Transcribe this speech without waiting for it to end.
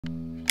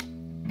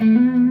Hey,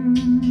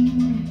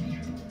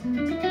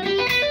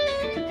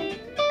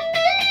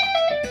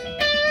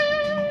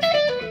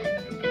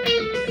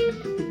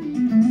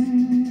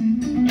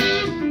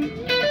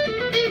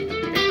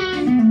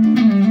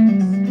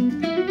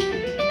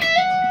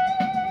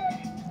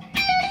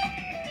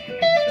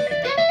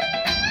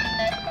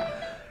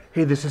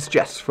 this is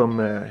Jess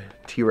from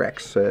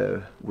T-Rex.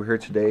 We're here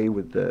today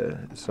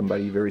with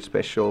somebody very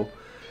special.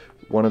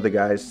 One of the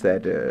guys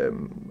that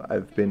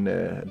I've been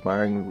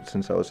admiring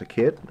since I was a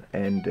kid,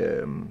 and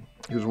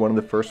he was one of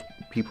the first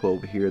people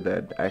over here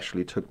that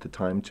actually took the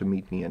time to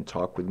meet me and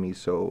talk with me.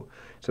 So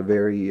it's a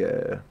very,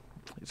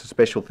 it's a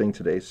special thing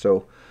today.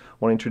 So I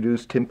want to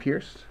introduce Tim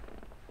Pierce.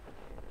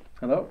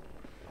 Hello.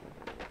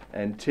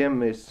 And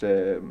Tim is,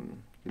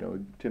 Tim,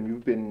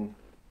 you've been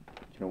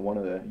you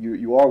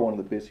are one of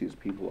the busiest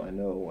people I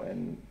know,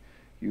 and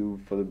you,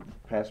 for the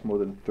past more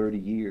than 30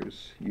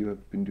 years, you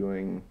have been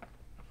doing,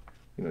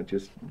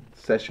 just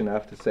session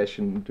after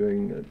session,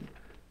 doing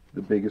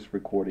the biggest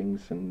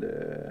recordings, and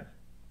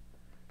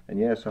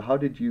yeah. So how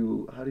did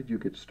you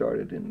get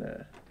started in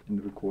the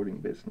recording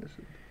business?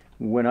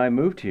 When I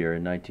moved here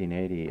in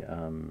 1980,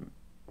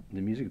 the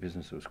music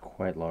business was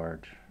quite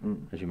large,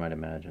 as you might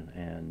imagine,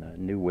 and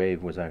New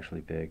Wave was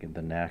actually big, and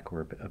the Knack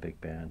were a big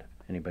band.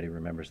 Anybody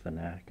remembers the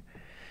Knack?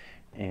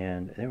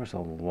 And there was a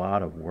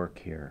lot of work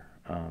here,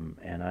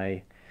 and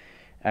I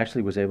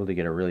actually was able to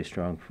get a really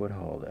strong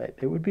foothold.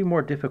 It would be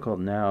more difficult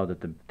now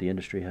that the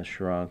industry has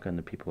shrunk and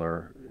the people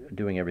are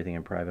doing everything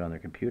in private on their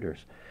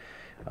computers.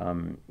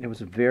 It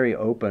was very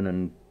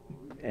open,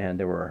 and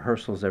there were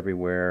rehearsals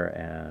everywhere,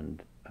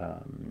 and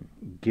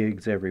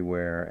gigs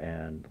everywhere,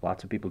 and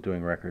lots of people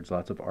doing records,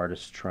 lots of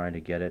artists trying to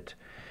get it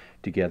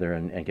together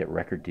and get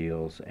record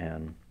deals,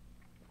 and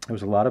there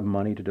was a lot of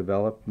money to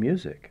develop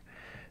music.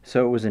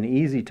 So it was an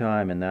easy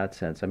time in that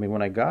sense. I mean,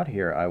 when I got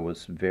here, I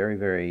was very,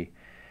 very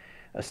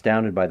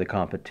astounded by the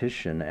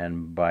competition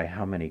and by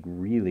how many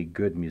really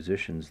good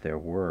musicians there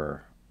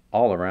were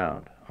all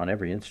around on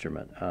every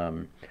instrument.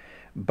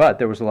 But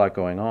there was a lot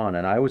going on,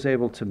 and I was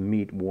able to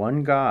meet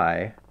one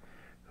guy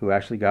who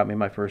actually got me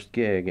my first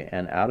gig,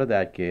 and out of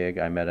that gig,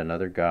 I met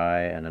another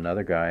guy and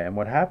another guy. And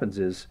what happens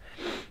is,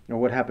 or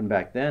what happened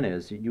back then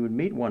is, you would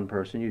meet one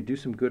person, you'd do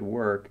some good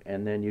work,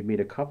 and then you'd meet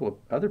a couple of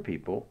other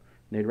people,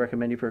 they'd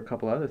recommend you for a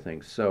couple other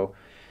things. So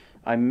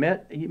I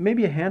met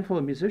maybe a handful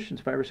of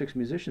musicians, 5 or 6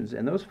 musicians,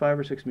 and those 5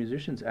 or 6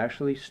 musicians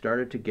actually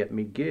started to get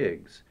me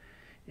gigs.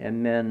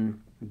 And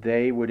then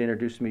they would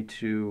introduce me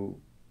to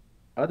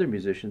other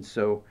musicians.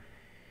 So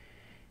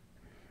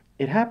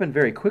it happened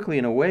very quickly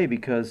in a way,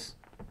 because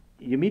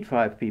you meet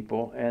 5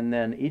 people, and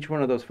then each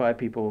one of those 5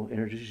 people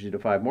introduces you to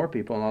 5 more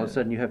people, and all of a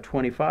sudden you have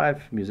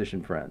 25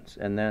 musician friends.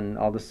 And then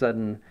all of a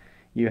sudden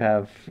you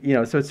have,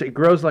 so it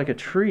grows like a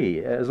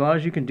tree, as long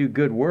as you can do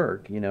good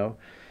work,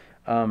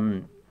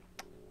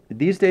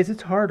 These days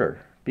it's harder,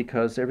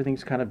 because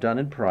everything's kind of done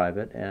in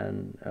private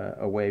and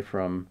away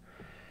from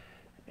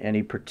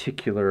any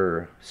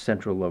particular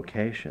central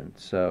location.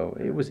 So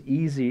it was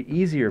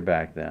easier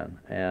back then.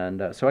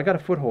 And so I got a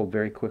foothold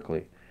very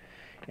quickly.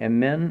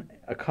 And then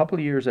a couple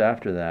of years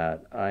after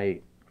that, I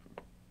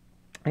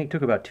think it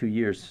took about 2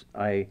 years,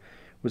 I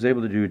was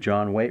able to do a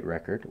John Waite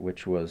record,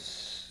 which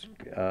was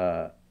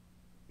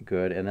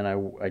good, and then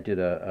I did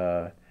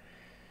a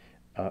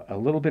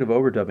little bit of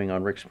overdubbing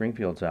on Rick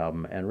Springfield's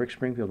album, and Rick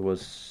Springfield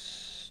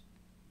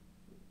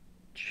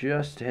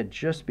had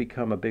just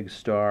become a big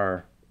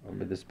star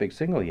with this big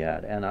single he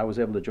had, and I was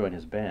able to join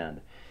his band.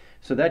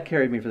 So that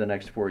carried me for the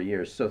next 4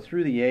 years. So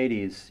through the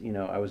 80s,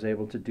 I was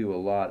able to do a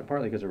lot,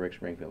 partly because of Rick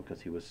Springfield,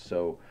 because he was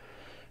so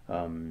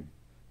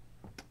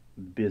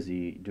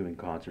busy doing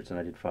concerts, and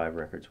I did 5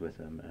 records with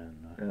him,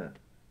 and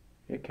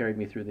it carried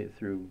me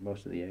through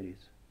most of the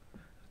 80s.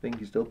 I think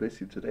he's still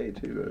busy today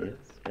too.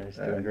 Yes,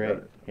 he's doing great.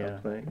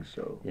 Playing.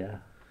 So yeah.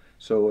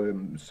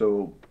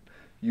 So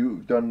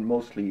you've done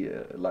mostly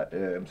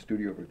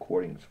studio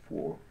recordings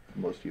for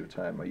most of your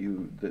time. Are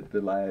you the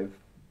live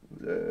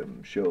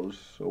shows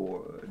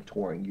or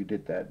touring? You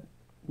did that.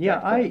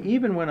 Yeah,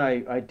 even when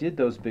I did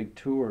those big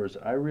tours,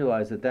 I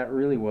realized that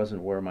really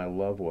wasn't where my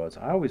love was.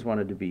 I always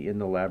wanted to be in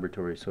the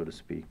laboratory, so to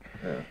speak.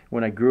 Yeah.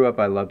 When I grew up,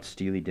 I loved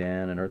Steely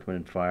Dan and Earth, Wind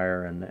and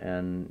Fire,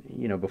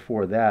 and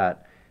before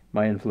that,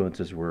 my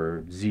influences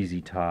were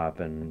ZZ Top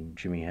and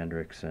Jimi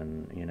Hendrix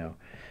and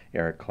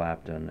Eric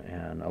Clapton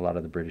and a lot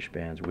of the British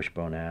bands,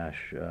 Wishbone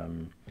Ash, a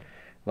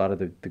lot of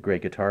the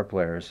great guitar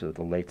players of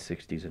the late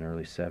 60s and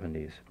early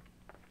 70s.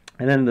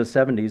 And then in the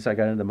 70s, I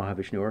got into the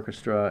Mahavishnu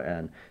Orchestra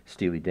and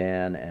Steely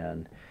Dan,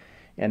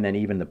 and then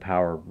even the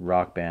power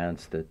rock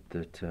bands that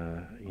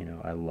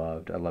I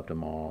loved. I loved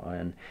them all,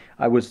 and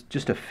I was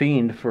just a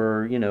fiend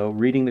for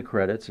reading the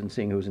credits and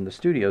seeing who was in the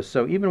studio.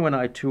 So even when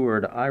I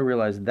toured, I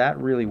realized that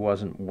really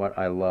wasn't what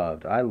I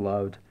loved. I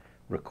loved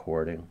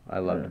recording. I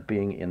loved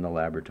being in the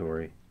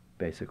laboratory,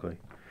 basically.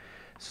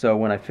 So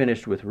when I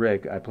finished with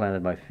Rick, I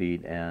planted my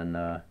feet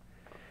and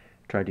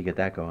tried to get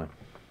that going.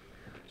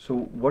 So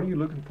what are you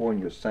looking for in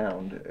your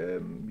sound?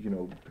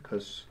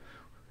 Because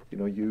you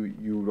know,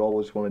 you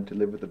always want to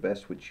deliver the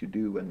best which you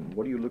do. And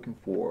what are you looking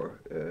for,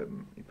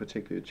 in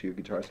particular to your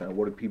guitar sound?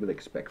 What do people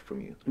expect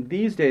from you?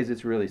 These days,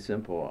 it's really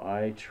simple.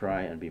 I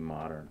try and be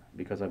modern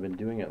because I've been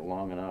doing it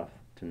long enough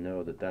to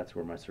know that that's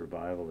where my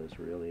survival is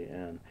really.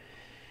 And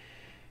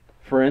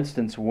for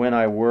instance, when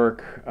I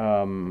work,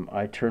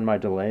 I turn my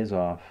delays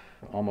off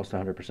almost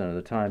 100% of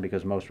the time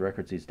because most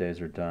records these days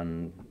are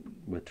done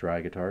with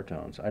dry guitar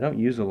tones. I don't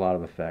use a lot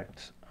of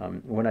effects.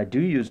 When I do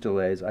use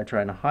delays, I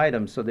try and hide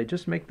them so they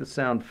just make the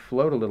sound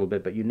float a little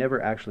bit, but you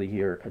never actually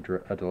hear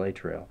a delay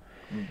trail.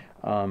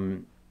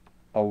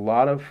 A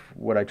lot of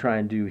what I try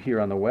and do here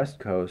on the West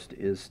Coast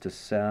is to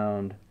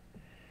sound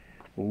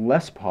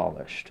less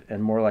polished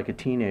and more like a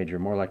teenager,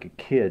 more like a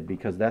kid,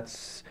 because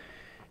that's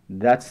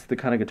the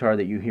kind of guitar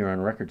that you hear on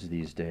records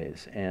these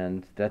days,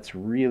 and that's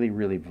really,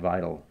 really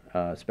vital,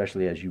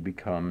 especially as you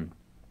become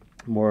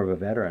more of a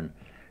veteran,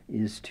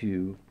 is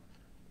to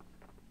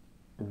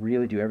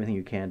really do everything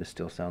you can to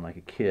still sound like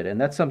a kid. And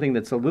that's something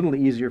that's a little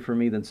easier for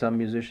me than some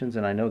musicians,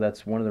 and I know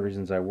that's one of the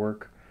reasons I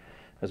work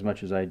as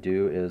much as I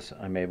do, is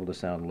I'm able to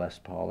sound less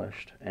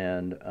polished,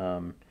 and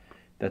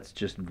that's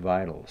just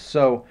vital.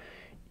 So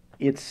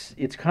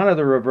it's kind of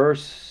the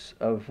reverse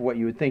of what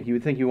you would think. You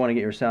would think you want to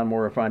get your sound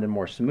more refined and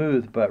more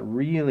smooth, but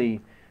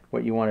really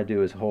what you want to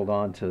do is hold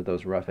on to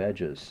those rough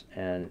edges,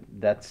 and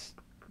that's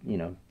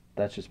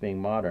just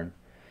being modern.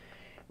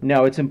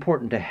 Now, it's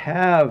important to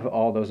have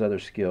all those other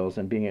skills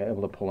and being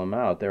able to pull them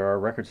out. There are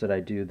records that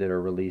I do that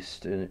are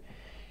released in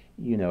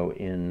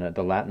the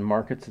Latin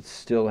markets that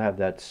still have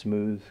that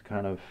smooth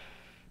kind of,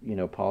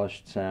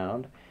 polished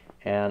sound.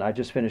 And I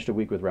just finished a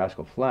week with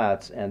Rascal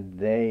Flatts, and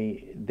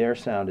their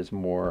sound is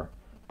more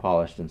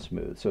polished and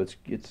smooth. So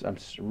I'm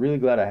really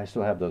glad I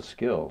still have those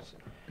skills.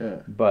 Yeah.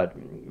 But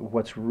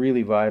what's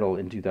really vital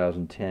in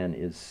 2010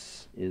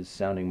 is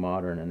sounding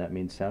modern, and that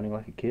means sounding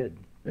like a kid.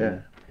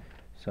 Yeah.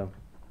 So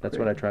that's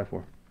Great. what I try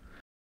for.